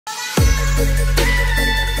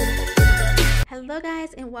Hello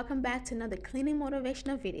guys, and welcome back to another cleaning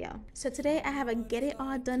motivational video. So today I have a get it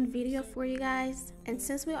all done video for you guys, and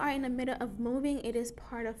since we are in the middle of moving, it is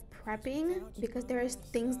part of prepping because there is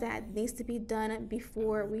things that needs to be done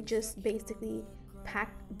before we just basically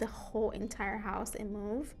pack the whole entire house and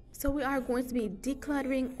move. So we are going to be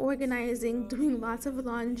decluttering, organizing, doing lots of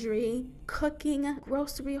laundry, cooking,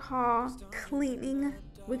 grocery haul, cleaning.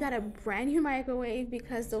 We got a brand new microwave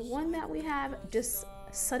because the one that we have just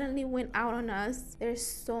suddenly went out on us. There's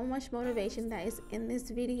so much motivation that is in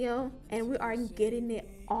this video, and we are getting it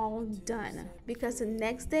all done because the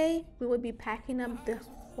next day we will be packing up the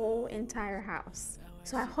whole entire house.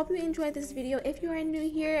 So I hope you enjoyed this video. If you are new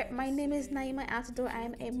here, my name is Naimah Altidore. I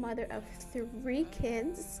am a mother of 3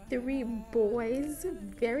 kids, 3 boys,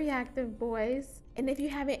 very active boys. And if you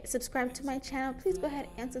haven't subscribed to my channel, please go ahead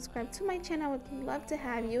and subscribe to my channel. I would love to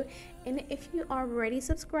have you. And if you already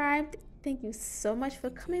subscribed, thank you so much for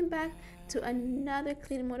coming back to another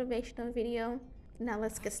clean motivational video. Now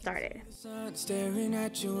let's get started. Staring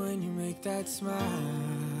at you when you make that smile.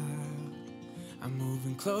 I'm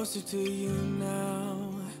moving closer to you now.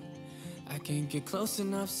 I can't get close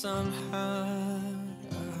enough somehow.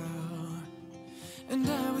 And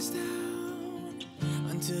I was down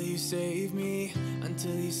until you saved me,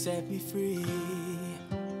 until you set me free.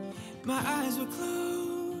 My eyes were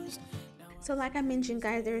closed. So like I mentioned,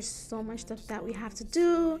 guys, there's so much stuff that we have to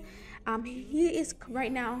do. He is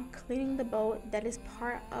right now cleaning the boat. That is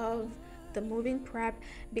part of the moving prep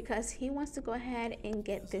because he wants to go ahead and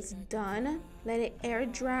get this done, let it air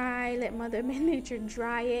dry, let Mother Nature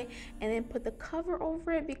dry it, and then put the cover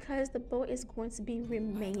over it because the boat is going to be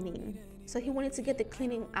remaining. So he wanted to get the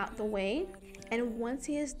cleaning out the way, and once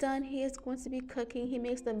he is done, he is going to be cooking. He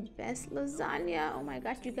makes the best lasagna. Oh my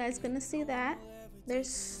gosh, you guys gonna see that. There's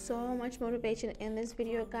so much motivation in this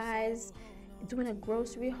video, guys. Doing a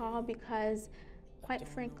grocery haul because quite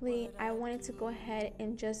frankly, I wanted to go ahead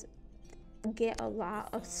and just get a lot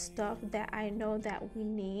of stuff that I know that we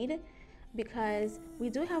need because we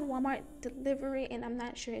do have Walmart delivery, and I'm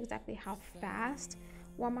not sure exactly how fast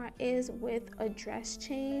Walmart is with a dress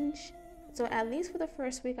change. So at least for the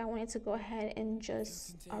first week, I wanted to go ahead and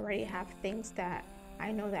just already have things that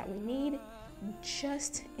I know that we need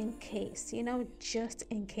just in case, you know, just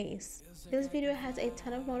in case. This video has a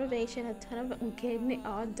ton of motivation, a ton of getting it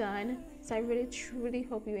all done. So I really truly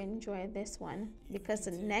hope you enjoy this one because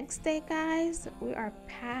the next day, guys, we are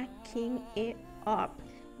packing it up,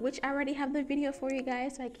 which I already have the video for you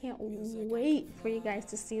guys, so I can't wait for you guys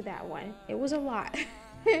to see that one. It was a lot.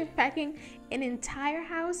 Packing an entire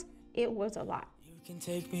house, it was a lot. You can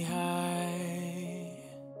take me high.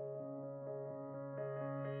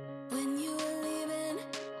 When you were leaving,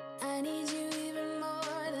 I need you even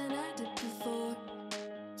more than I did before.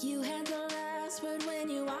 You had the last word when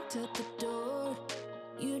you walked out the door.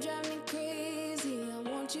 You drive me crazy, I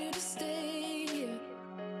want you to stay here.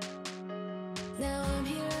 Now I'm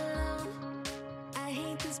here alone. I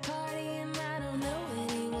hate this party and I don't know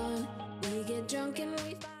anyone. We get drunk and we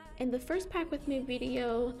fight. In the first pack with me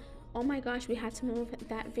video, oh my gosh, we had to move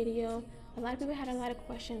that video. A lot of people had a lot of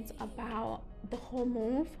questions about the whole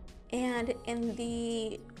move, and in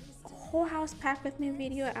the whole house pack with me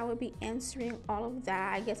video, I will be answering all of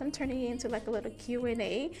that. I guess I'm turning it into like a little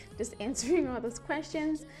Q&A, just answering all those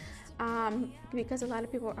questions. Because a lot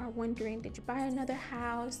of people are wondering, did you buy another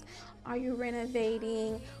house? Are you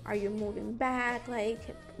renovating? Are you moving back? Like,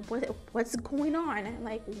 what's going on?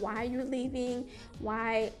 Like, why are you leaving?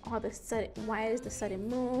 Why is the sudden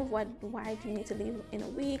move? Why do you need to leave in a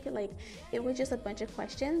week? Like, it was just a bunch of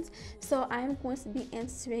questions. So I'm going to be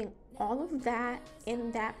answering all of that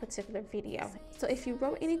in that particular video. So if you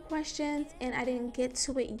wrote any questions and I didn't get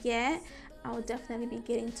to it yet, I'll definitely be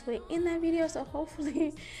getting to it in that video. So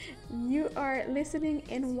hopefully you are listening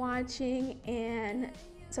and watching, and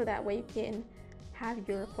so that way you can have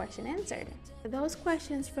your question answered. Those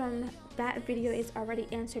questions from that video is already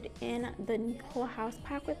answered in the whole house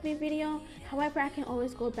pack with me video. However, I can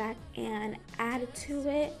always go back and add to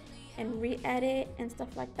it and re-edit and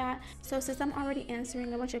stuff like that. So since I'm already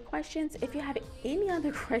answering a bunch of questions, if you have any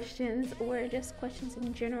other questions or just questions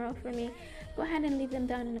in general for me, go ahead and leave them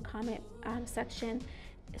down in the comment section,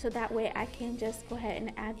 so that way I can just go ahead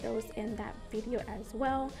and add those in that video as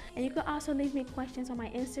well. And you can also leave me questions on my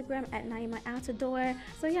Instagram at Naimah Altidore.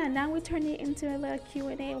 So yeah, now we turn it into a little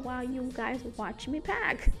Q&A while you guys watch me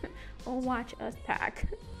pack or watch us pack.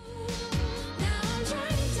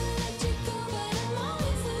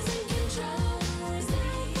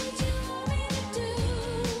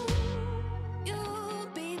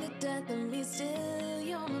 Still,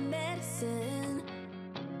 you're my medicine.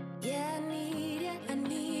 Yeah, I need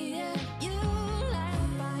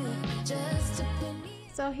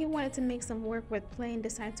So he wanted to make some work with play and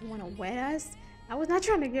decided to want to wet us. I was not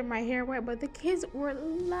trying to get my hair wet, but the kids were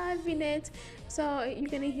loving it. So you're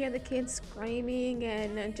gonna hear the kids screaming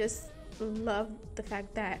and just love the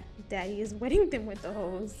fact that Daddy is wetting them with the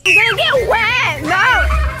hose. You're gonna get wet! No!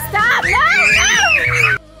 Stop!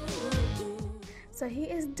 No! So he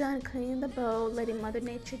is done cleaning the bowl, letting Mother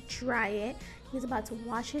Nature dry it. He's about to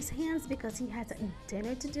wash his hands because he has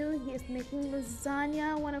dinner to do. He is making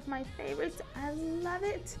lasagna, one of my favorites. I love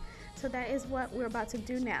it. So that is what we're about to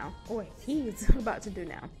do now, or he's about to do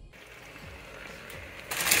now.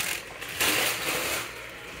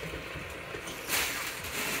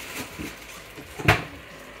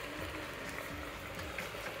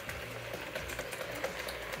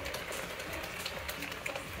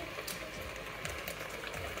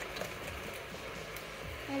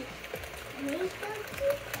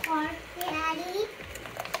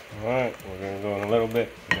 Alright, we're going to go in a little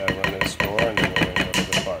bit. We got to run to the store and then we're going to go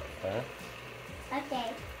to the park, okay?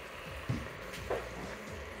 Okay.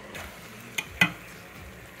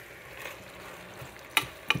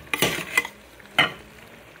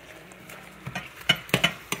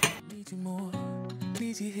 Need you more,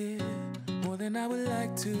 need you here, more than I would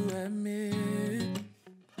like to admit.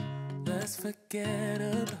 Let's forget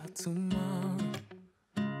about tomorrow,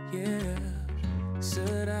 yeah.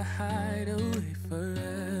 Should I hide away forever?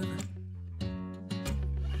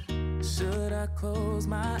 Should I close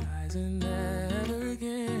my eyes and never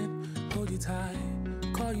again hold you tight,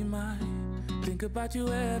 call you mine, think about you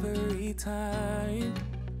every time?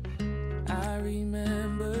 I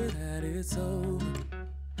remember that it's over,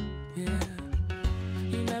 yeah.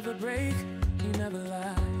 You never break, you never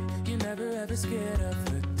lie, you never ever scared of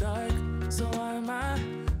the dark. So why am I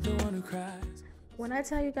the one who cries? When I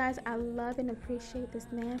tell you guys I love and appreciate this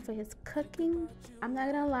man for his cooking, I'm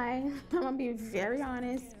not gonna lie, I'm gonna be very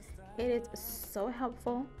honest. It is so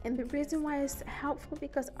helpful, and the reason why it's helpful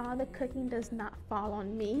because all the cooking does not fall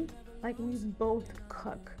on me. Like, we both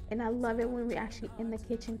cook, and I love it when we're actually in the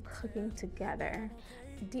kitchen cooking together.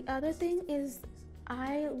 The other thing is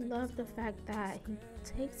I love the fact that he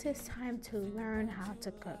takes his time to learn how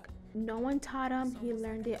to cook. No one taught him, he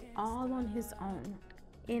learned it all on his own.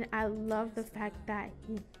 And I love the fact that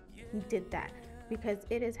he did that because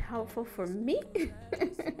it is helpful for me.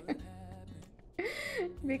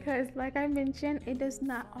 Because like I mentioned, it does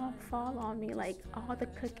not all fall on me, like all the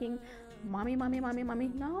cooking, mommy.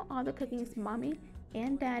 No, all the cooking is mommy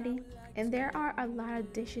and daddy. And there are a lot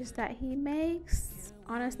of dishes that he makes.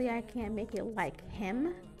 Honestly, I can't make it like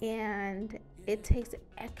him, and it takes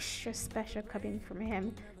extra special cooking from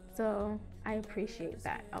him. So I appreciate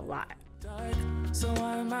that a lot. Dark, so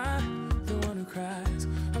why am I the one who cries?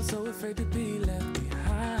 I'm so afraid to be left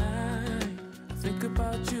behind. I think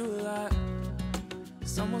about you a lot.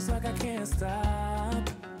 It's almost like I can't stop.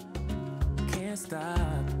 Can't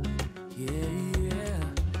stop. Yeah.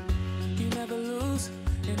 You never lose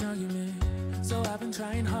an argument, so I've been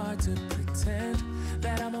trying hard to pretend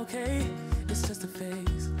that I'm okay. It's just a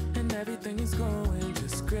phase, and everything is going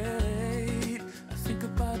just great. I think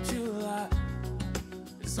about you a lot.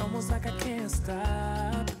 It's almost like I can't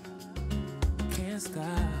stop. Can't stop.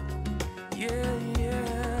 Yeah.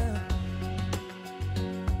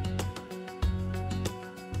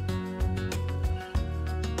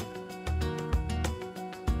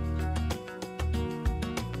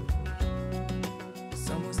 It's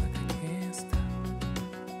almost like I can't stop.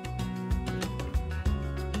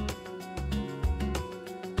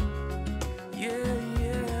 Yeah.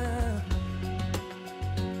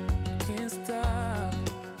 Can't stop.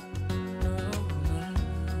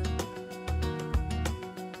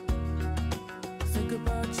 Think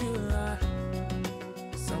about you a lot.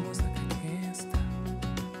 It's almost like I can't stop.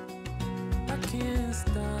 I can't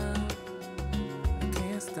stop. I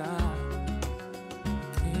can't stop.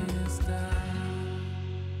 Can't stop.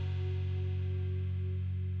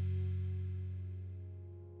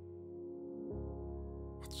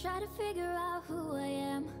 I try to figure out who I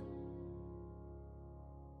am.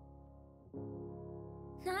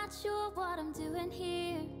 Not sure what I'm doing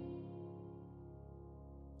here.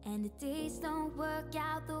 And the days don't work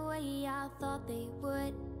out the way I thought they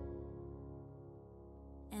would.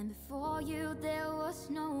 And before you, there was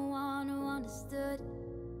no one who understood.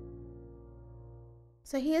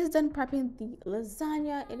 So he is done prepping the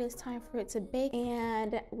lasagna. It is time for it to bake,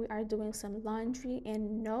 and we are doing some laundry.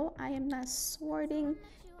 And no, I am not sorting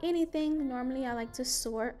anything. Normally I like to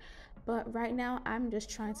sort, but right now I'm just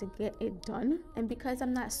trying to get it done. And because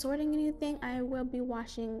I'm not sorting anything, I will be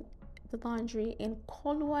washing the laundry in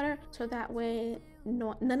cold water, so that way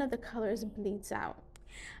none of the colors bleeds out.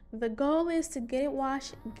 The goal is to get it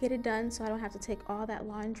washed, get it done, so I don't have to take all that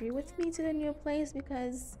laundry with me to the new place,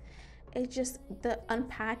 because it's just the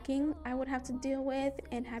unpacking I would have to deal with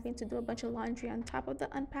and having to do a bunch of laundry on top of the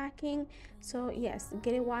unpacking. So yes,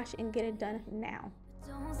 get it washed and get it done now.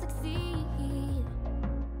 Don't succeed.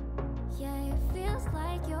 Yeah, it feels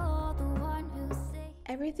like you're the one who say.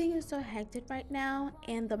 Everything is so hectic right now,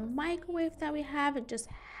 and the microwave that we have just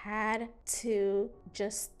had to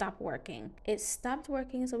just stop working. It stopped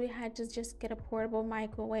working, so we had to just get a portable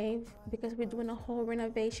microwave because we're doing a whole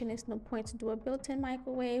renovation. There's no point to do a built-in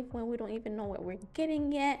microwave when we don't even know what we're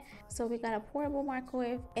getting yet. So we got a portable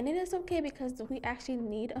microwave, and it is okay because we actually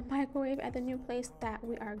need a microwave at the new place that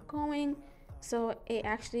we are going. So it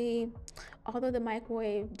actually, although the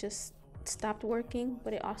microwave just stopped working,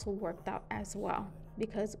 but it also worked out as well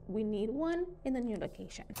because we need one in the new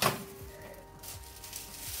location.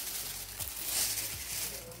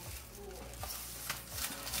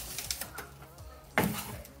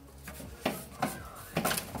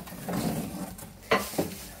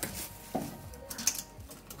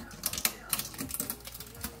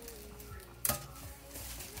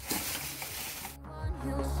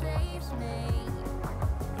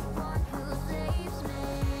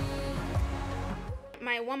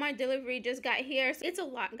 My Walmart delivery just got here. It's a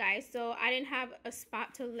lot, guys, so I didn't have a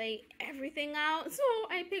spot to lay everything out, so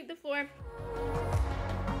I picked the floor.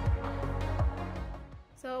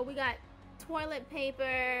 So we got toilet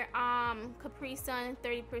paper, Capri Sun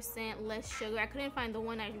 30% less sugar. I couldn't find the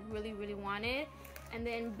one I really wanted. And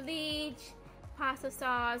then bleach, pasta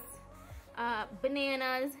sauce,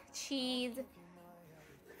 bananas, cheese,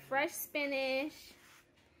 fresh spinach,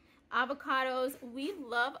 avocados. We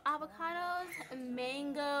love avocados,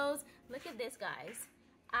 mangoes. Look at this, guys.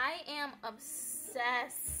 I am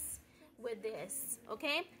obsessed with this.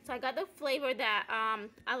 Okay, so I got the flavor that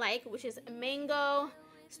I like, which is mango,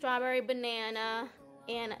 strawberry, banana,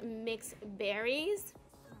 and mixed berries.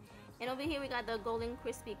 And over here we got the golden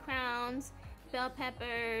crispy crowns, bell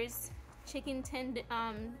peppers, chicken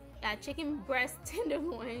breast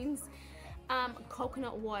tenderloins,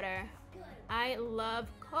 coconut water. I love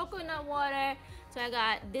coconut water. So I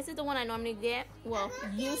got, this is the one I normally get, well,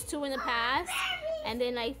 used to in the past, and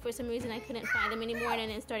then like for some reason I couldn't find them anymore,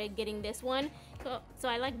 and then started getting this one. So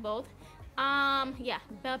I like both. Yeah,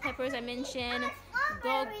 bell peppers I mentioned. And I'm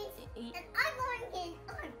going in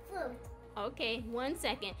on fruit. Okay, 1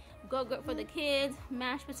 second. Go-gurt for the kids,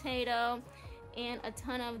 mashed potato, and a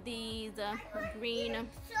ton of these green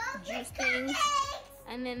juice things.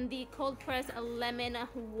 And then the cold pressed lemon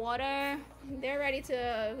water. They're ready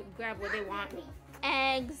to grab what they want.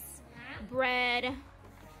 Eggs, bread,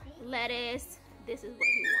 lettuce. This is what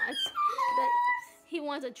he wants. He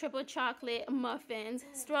wants a triple chocolate muffins,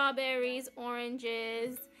 strawberries,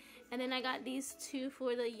 oranges. And then I got these two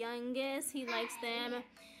for the youngest. He likes them.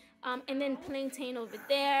 And then plantain over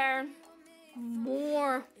there.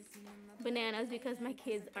 More bananas because my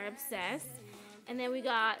kids are obsessed. And then we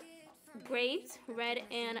got grapes, red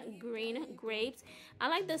and green grapes. I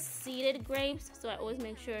like the seeded grapes, so I always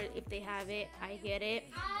make sure if they have it, I get it.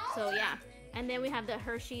 So yeah. And then we have the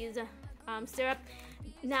Hershey's syrup.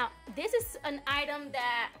 Now, this is an item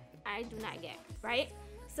that I do not get, right?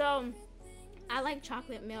 So I like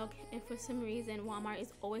chocolate milk, and for some reason Walmart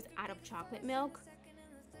is always out of chocolate milk.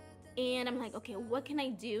 And I'm like, okay, what can I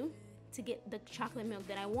do to get the chocolate milk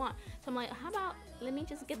that I want? So I'm like, how about let me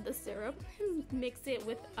just get the syrup, mix it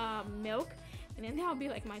with milk, and then that'll be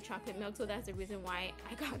like my chocolate milk. So that's the reason why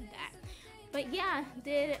I got that. But yeah,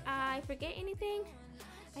 did I forget anything?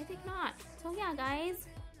 I think not. So yeah, guys,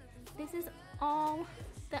 this is all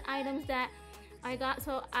the items that I got.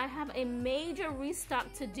 So I have a major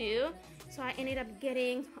restock to do, so I ended up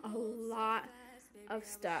getting a lot of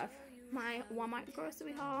stuff. My Walmart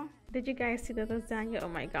grocery haul. Did you guys see the lasagna? Oh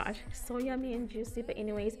my gosh, so yummy and juicy. But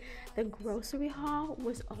anyways, the grocery haul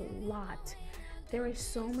was a lot. There were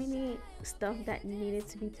so many stuff that needed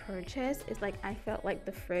to be purchased. It's like I felt like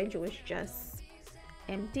the fridge was just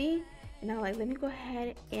empty, and I was like, let me go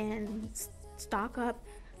ahead and stock up,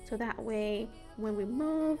 so that way when we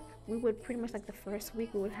move, we would pretty much like the first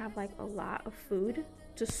week we would have like a lot of food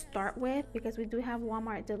to start with, because we do have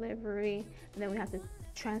Walmart delivery, and then we have to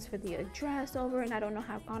transfer the address over, and I don't know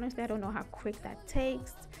how, honestly I don't know how quick that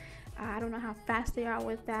takes. I don't know how fast they are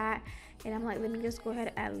with that, and I'm like, let me just go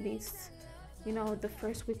ahead, at least, you know, the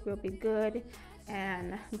first week will be good,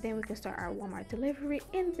 and then we can start our Walmart delivery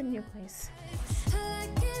in the new place.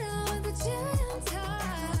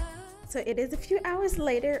 So it is a few hours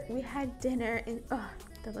later. We had dinner, and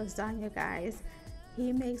the lasagna, guys.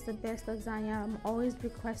 He makes the best lasagna. I'm always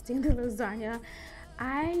requesting the lasagna.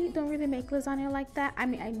 I don't really make lasagna like that. I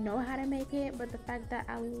mean, I know how to make it, but the fact that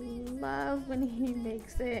I love when he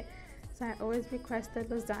makes it, so I always requested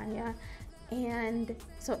lasagna. And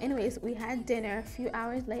so anyways, we had dinner a few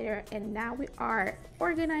hours later, and now we are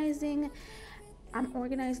organizing. I'm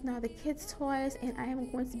organizing all the kids' toys, and I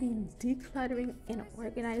am going to be decluttering and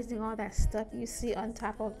organizing all that stuff you see on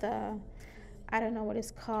top of the, I don't know what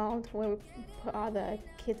it's called, where we put all the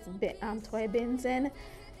kids' toy bins in.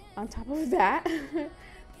 On top of that,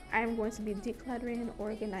 I'm going to be decluttering and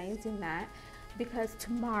organizing that, because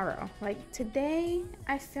tomorrow, like today,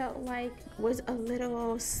 I felt like was a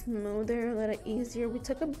little smoother, a little easier. We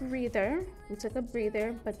took a breather,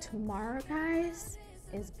 but tomorrow, guys,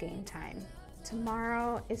 is game time.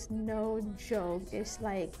 Tomorrow is no joke. It's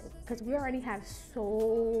like, because we already have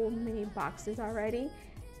so many boxes already,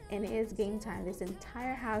 and it is game time. This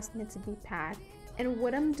entire house needs to be packed. And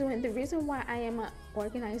what I'm doing, the reason why I am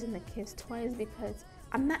organizing the kids' toys, because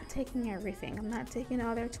I'm not taking everything. I'm not taking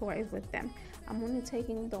all their toys with them. I'm only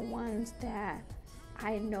taking the ones that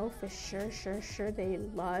I know for sure they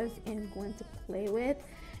love and going to play with,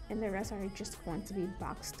 and the rest are just going to be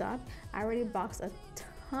boxed up. I already boxed a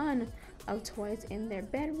ton of toys in their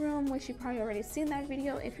bedroom, which you probably already seen that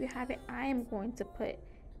video. If you haven't, I am going to put it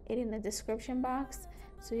in the description box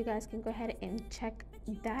so you guys can go ahead and check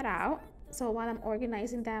that out. So while I'm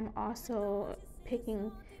organizing them, also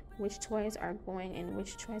picking which toys are going and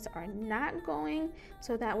which toys are not going,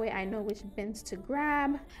 so that way I know which bins to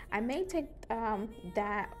grab. I may take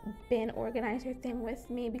that bin organizer thing with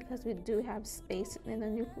me, because we do have space in the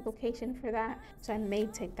new location for that, so I may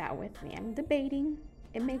take that with me. I'm debating.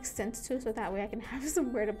 It makes sense too, so that way I can have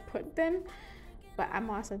somewhere to put them, but I'm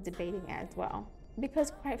also debating as well, because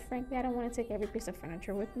quite frankly, I don't want to take every piece of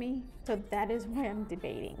furniture with me, so that is why I'm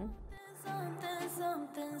debating.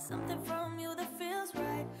 Something from you that feels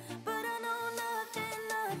right, but I know nothing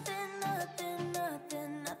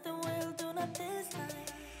will do not this time.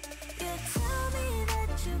 You tell me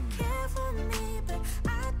that you care for me, but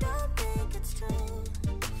I don't think it's true.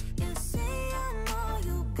 You say I know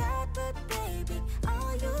you got, but baby,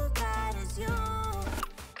 all you got is you.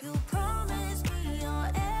 You promise me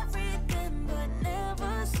you're everything, but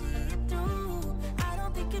never see it through. I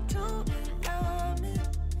don't think you truly love me.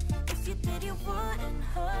 If you did, you wouldn't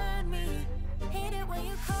hurt me. Hate it when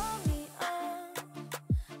you call me up.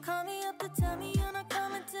 Call me up to tell me you're not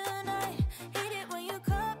coming tonight. Hate it when you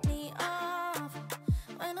cut me off,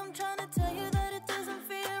 when I'm trying to tell you that it doesn't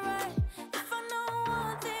feel right. If I know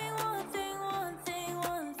one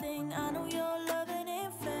thing, I know your loving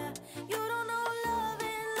ain't fair. You don't know loving.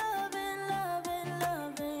 You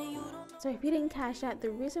don't know. So if you didn't catch that, the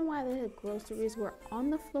reason why the groceries were on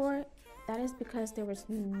the floor, that is because there was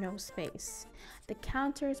no space. The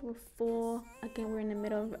counters were full. Again, we're in the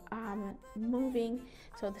middle of moving,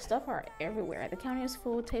 so the stuff are everywhere. The counter is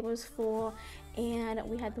full, table is full, and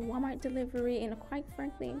we had the Walmart delivery. And quite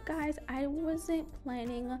frankly, guys, I wasn't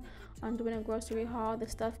planning on doing a grocery haul. The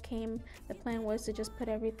stuff came, the plan was to just put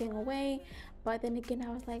everything away, but then again,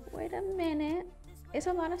 I was like, wait a minute, it's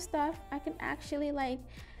a lot of stuff. I can actually like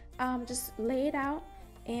just lay it out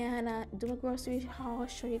and do a grocery haul,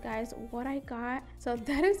 show you guys what I got. So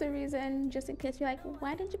that is the reason, just in case you're like,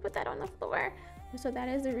 why didn't you put that on the floor? So that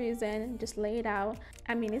is the reason, just lay it out.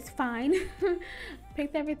 I mean, it's fine.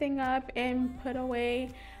 Picked everything up and put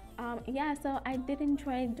away. Yeah, so I did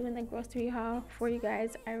enjoy doing the grocery haul for you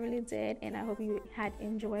guys. I really did, and I hope you had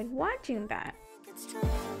enjoyed watching that. It's true.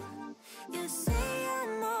 You say I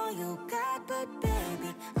know you got, but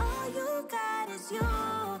baby, all you got is you.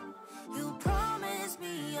 You promise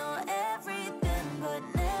me you're everything, but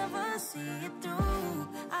never see it through.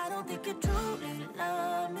 I don't think you truly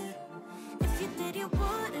love me. If you did, you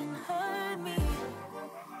wouldn't hurt me.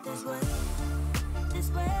 This way, this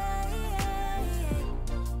way,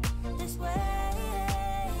 this way,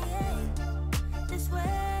 this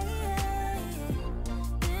way,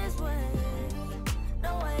 this way.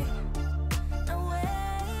 No way, no way,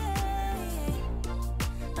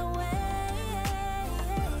 no way,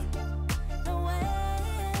 no way,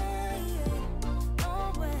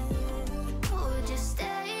 no way. Would you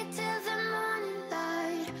stay till the morning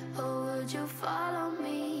light, or would you follow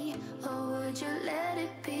me, or would you let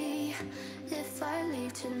it be? If I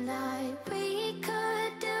leave tonight, we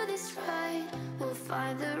could do this right. We'll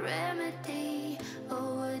find the remedy,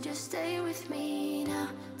 or would you stay with me now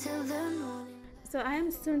till the morning? So I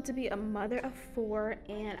am soon to be a mother of 4,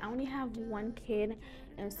 and I only have one kid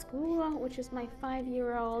in school, which is my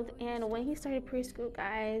 5-year-old. And when he started preschool,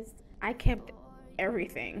 guys, I kept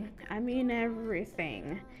everything. I mean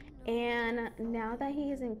everything. And now that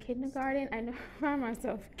he is in kindergarten, I know I find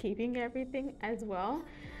myself keeping everything as well.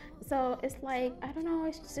 So it's like, I don't know,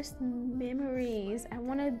 it's just memories. I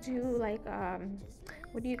want to do like,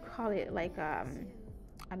 what do you call it? Like a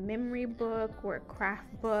memory book or a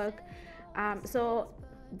craft book. So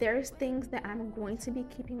there's things that I'm going to be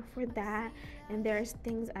keeping for that, and there's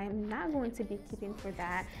things I'm not going to be keeping for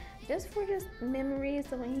that, just for just memories.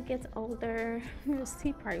 So when he gets older,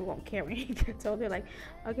 he probably won't care when he gets older, like,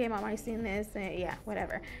 okay, mom, I seen this, and yeah,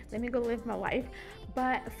 whatever, let me go live my life.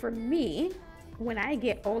 But for me, when I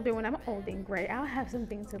get older, when I'm old and gray, I'll have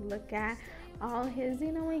something to look at. All his,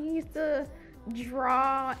 when he used to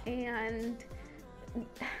draw, and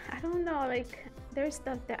I don't know, like, there's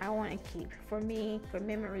stuff that I want to keep for me, for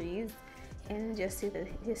memories, and just see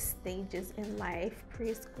his stages in life.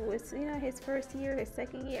 Preschool is, his first year, his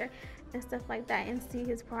second year, and stuff like that, and see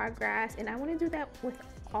his progress. And I want to do that with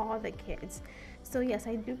all the kids. So yes,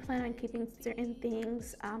 I do plan on keeping certain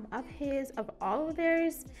things of all of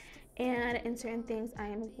theirs, and in certain things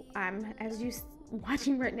I'm as you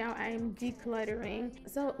watching right now, I am decluttering.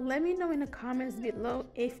 So let me know in the comments below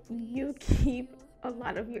if you keep a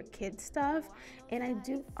lot of your kids' stuff. And I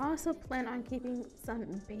do also plan on keeping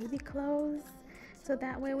some baby clothes, so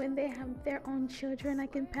that way when they have their own children, I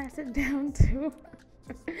can pass it down to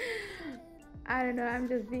I don't know, I'm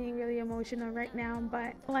just being really emotional right now,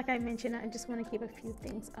 but like I mentioned, I just want to keep a few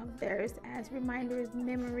things of theirs as reminders,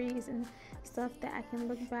 memories, and stuff that I can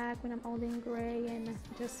look back when I'm old and gray, and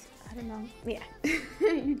just, I don't know, yeah.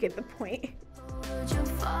 You get the point. Would you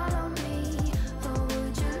follow me, or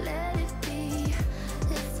would you let it be?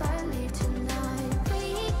 If I leave tonight,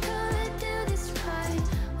 we could do this right.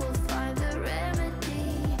 We'll find the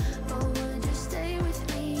remedy. Or would you stay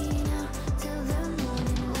with me now till the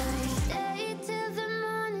morning light? Stay till the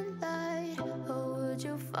morning light. Or would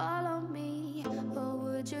you follow me, or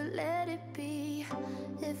would you let it be?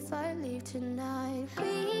 If I leave tonight,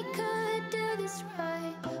 we could do this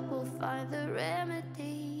right. We'll find the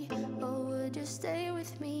remedy. Or would you stay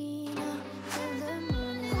with me now till the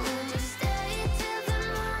morning light? Would you stay till the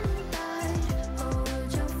morning light? Or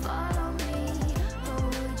would you follow me, or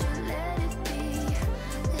would you let it be?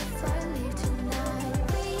 If I leave tonight,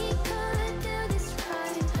 we could do this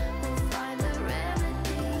right. We'll find the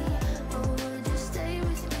remedy. Or would you stay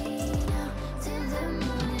with me now till the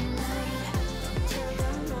morning light? Till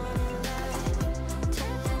the morning light.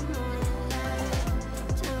 Till the morning light.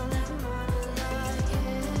 Till the morning light,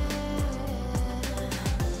 yeah.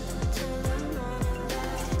 Till the morning light.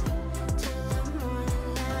 Till the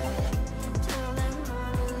morning light. Till the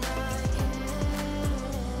morning light, yeah.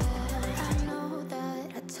 I know that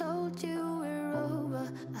I told you we're over.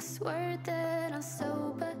 I swear that I'm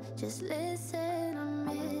sober. Just listen,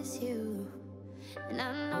 I miss you. And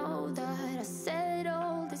I know that I said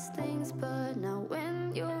all these things, but now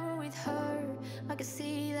when you're with her, I can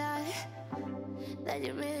see that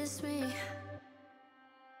you miss me.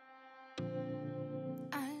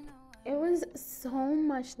 I know. It was so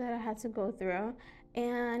much that I had to go through,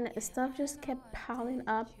 and stuff just kept piling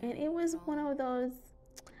up, and it was one of those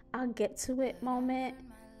I'll get to it moment,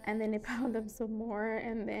 and then it piled up some more,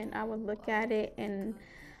 and then I would look at it and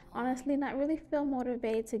honestly not really feel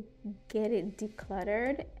motivated to get it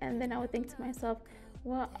decluttered. And then I would think to myself,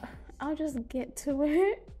 well, I'll just get to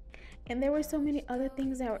it. And there were so many other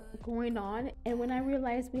things that were going on, and when I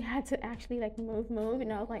realized we had to actually like move,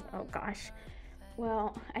 and I was like, oh gosh,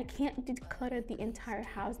 well, I can't declutter the entire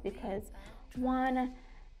house because, one,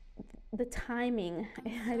 the timing,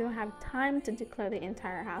 I don't have time to declutter the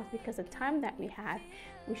entire house, because the time that we have,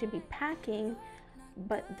 we should be packing.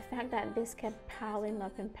 But the fact that this kept piling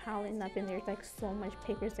up, and there's like so much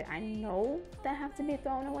papers that I know that have to be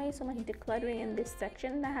thrown away, so much decluttering in this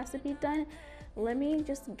section that has to be done. Let me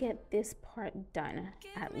just get this part done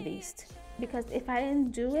at least, because if I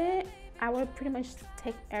didn't do it, I would pretty much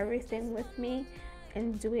take everything with me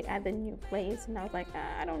and do it at the new place. And I was like,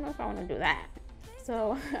 I don't know if I want to do that.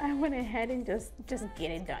 So I went ahead and just get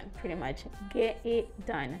it done, pretty much get it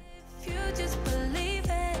done. If you just believe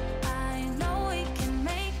it, I know we can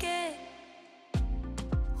make it.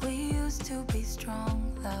 We used to be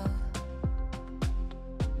strong, love.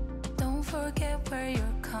 Don't forget where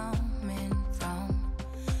you're coming from.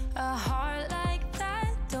 A heart like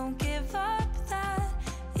that, don't give up that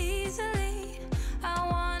easily. I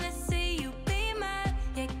wanna see you be mad,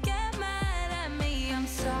 yeah, get mad at me. I'm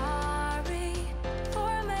sorry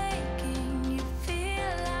for making you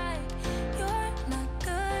feel like you're not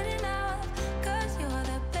good enough, 'cause you're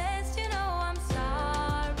the best, you know. I'm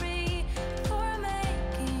sorry for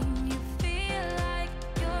making you feel like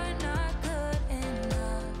you're not good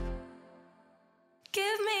enough.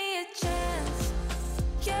 Give me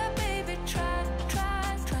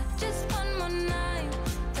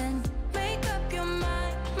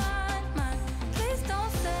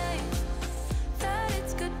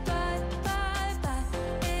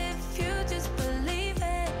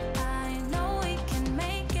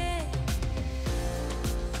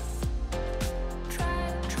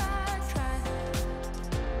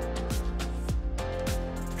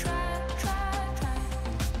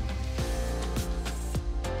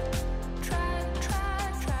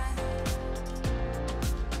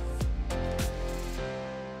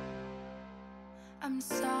I'm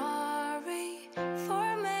sorry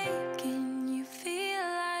for making you feel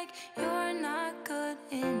like you're not good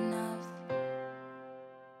enough.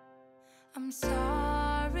 I'm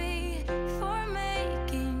sorry for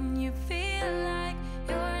making you feel like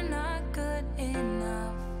you're not good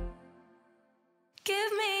enough.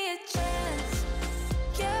 Give me a chance,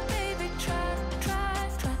 yeah baby, try, try,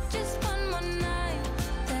 try. Just one more night,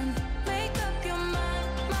 then make up your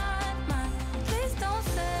mind, mind. Please don't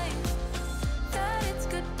say that it's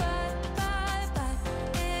goodbye, bye, bye.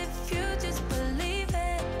 If you just believe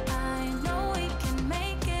it, I know we can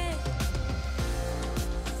make it.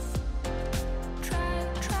 Try,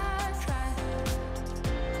 try, try.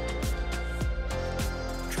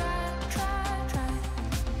 Try, try, try.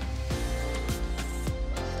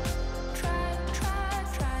 Try, try,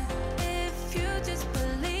 try. If you just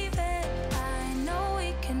believe it, I know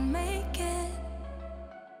we can make it.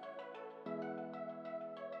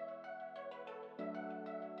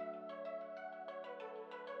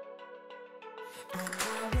 I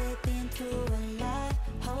know we've been through a lot,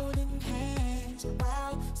 holding hands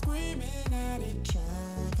while screaming at each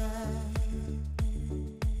other.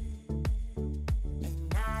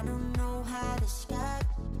 And I don't know how to stop,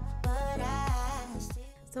 but I still.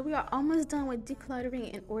 So we are almost done with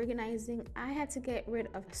decluttering and organizing. I had to get rid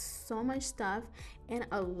of so much stuff and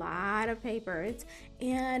a lot of papers,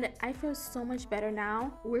 and I feel so much better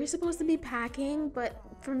now. We're supposed to be packing, but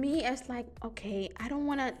for me it's like, okay, I don't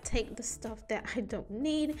want to take the stuff that I don't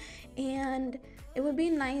need, and it would be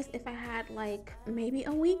nice if I had like maybe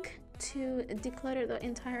a week to declutter the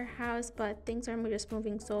entire house, but things are just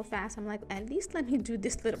moving so fast. I'm like, at least let me do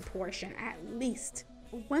this little portion at least.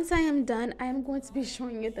 Once I am done, I am going to be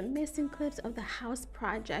showing you the missing clips of the house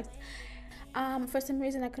projects. For some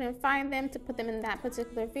reason I couldn't find them to put them in that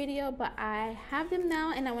particular video, but I have them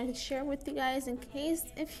now and I wanted to share with you guys in case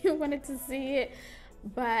if you wanted to see it.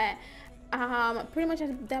 But pretty much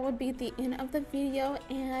that would be the end of the video,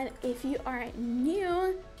 and if you are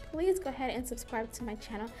new, please go ahead and subscribe to my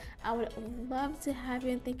channel. I would love to have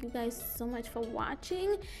you, and thank you guys so much for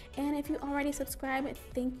watching. And if you already subscribed,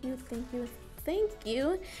 thank you, thank you, thank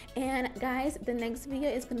you. And guys, the next video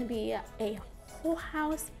is going to be a whole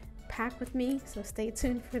house pack with me, so stay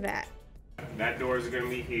tuned for that. That door is going to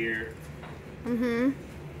be here.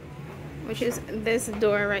 Which is this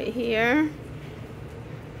door right here.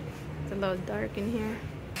 It's a little dark in here.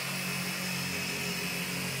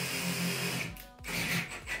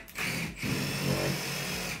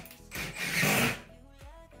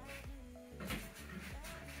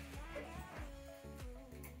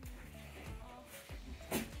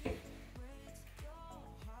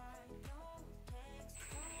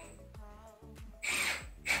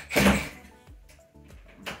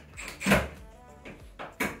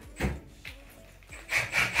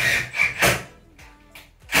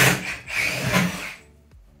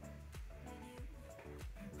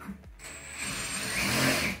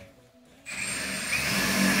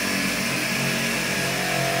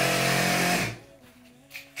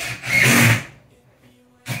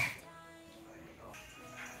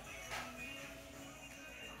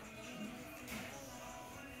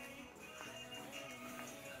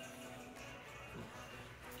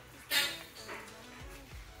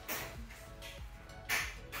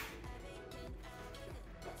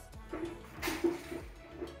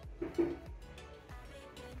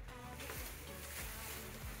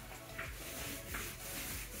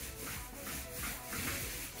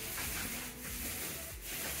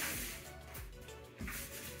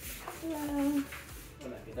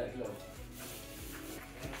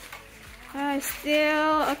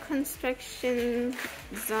 Still a construction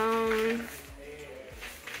zone.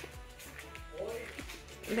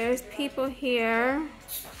 There's people here.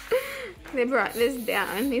 They brought this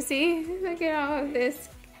down. You see? Look at all of this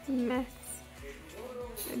mess.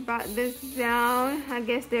 They brought this down. I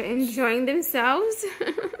guess they're enjoying themselves.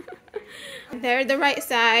 They're the right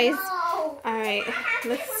size. Alright,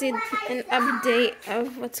 let's see an update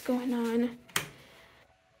of what's going on.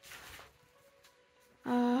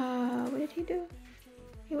 What did he do?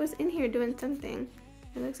 He was in here doing something.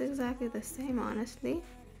 It looks exactly the same, honestly.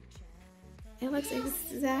 It looks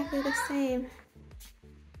exactly the same.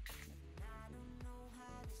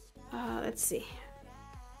 Let's see.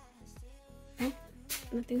 Oh,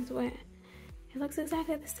 nothing's wet. It looks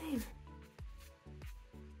exactly the same.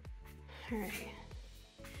 Alright.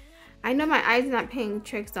 I know my eyes not playing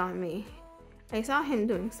tricks on me. I saw him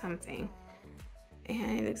doing something.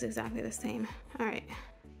 And it looks exactly the same. Alright.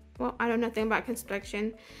 Well, I know nothing about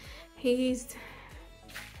construction. He's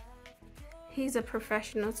a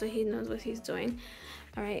professional, so he knows what he's doing.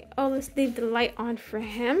 Alright. Oh, let's leave the light on for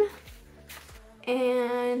him.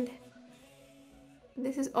 And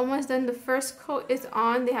this is almost done. The first coat is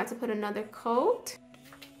on. They have to put another coat.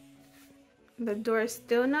 The door is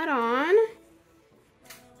still not on.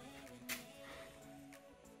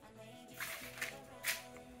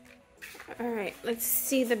 Alright, let's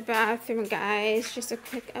see the bathroom, guys. Just a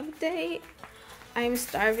quick update. I'm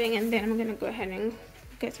starving, and then I'm gonna go ahead and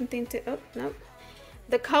get something to, oh, nope.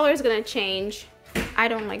 The color is gonna change. I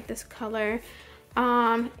don't like this color.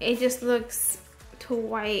 It just looks too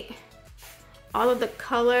white. All of the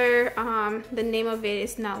color, the name of it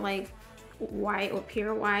is not like white or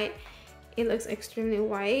pure white. It looks extremely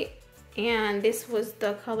white, and this was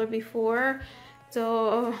the color before.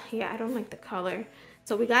 So yeah, I don't like the color.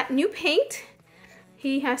 So we got new paint.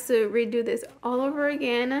 He has to redo this all over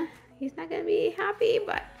again. He's not gonna be happy,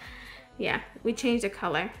 but yeah, we changed the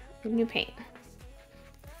color. New paint.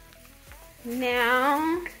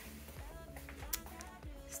 Now,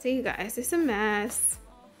 see guys, it's a mess.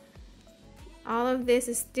 All of this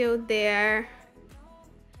is still there.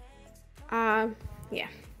 Yeah.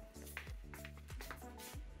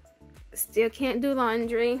 Still can't do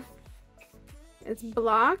laundry. It's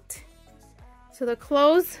blocked. So the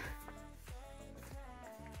clothes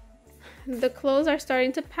are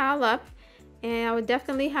starting to pile up, and I would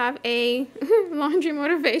definitely have a laundry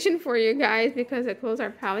motivation for you guys because the clothes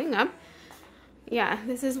are piling up. Yeah,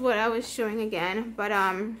 this is what I was showing again, but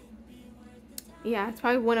yeah, it's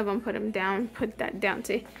probably one of them put that down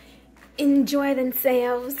to enjoy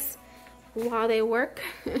themselves while they work.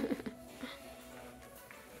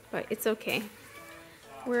 But it's okay.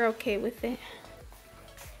 We're okay with it.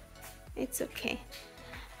 It's okay.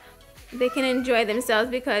 They can enjoy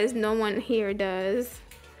themselves because no one here does.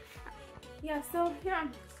 Yeah, so yeah.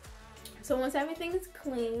 So once everything is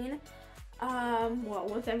clean, well,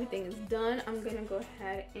 once everything is done, I'm gonna go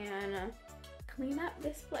ahead and clean up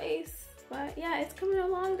this place. But yeah, it's coming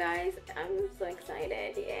along, guys. I'm so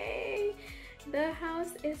excited. Yay! The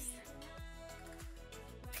house is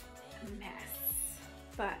a mess,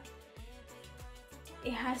 but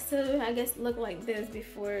it has to, I guess, look like this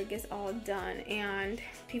before it gets all done. And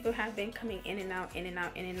people have been coming in and out, in and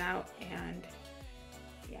out, in and out, and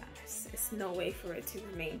yeah, it's no way for it to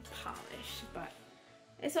remain polished. But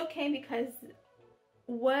it's okay because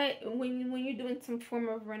when you're doing some form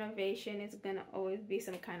of renovation, it's gonna always be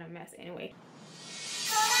some kind of mess anyway.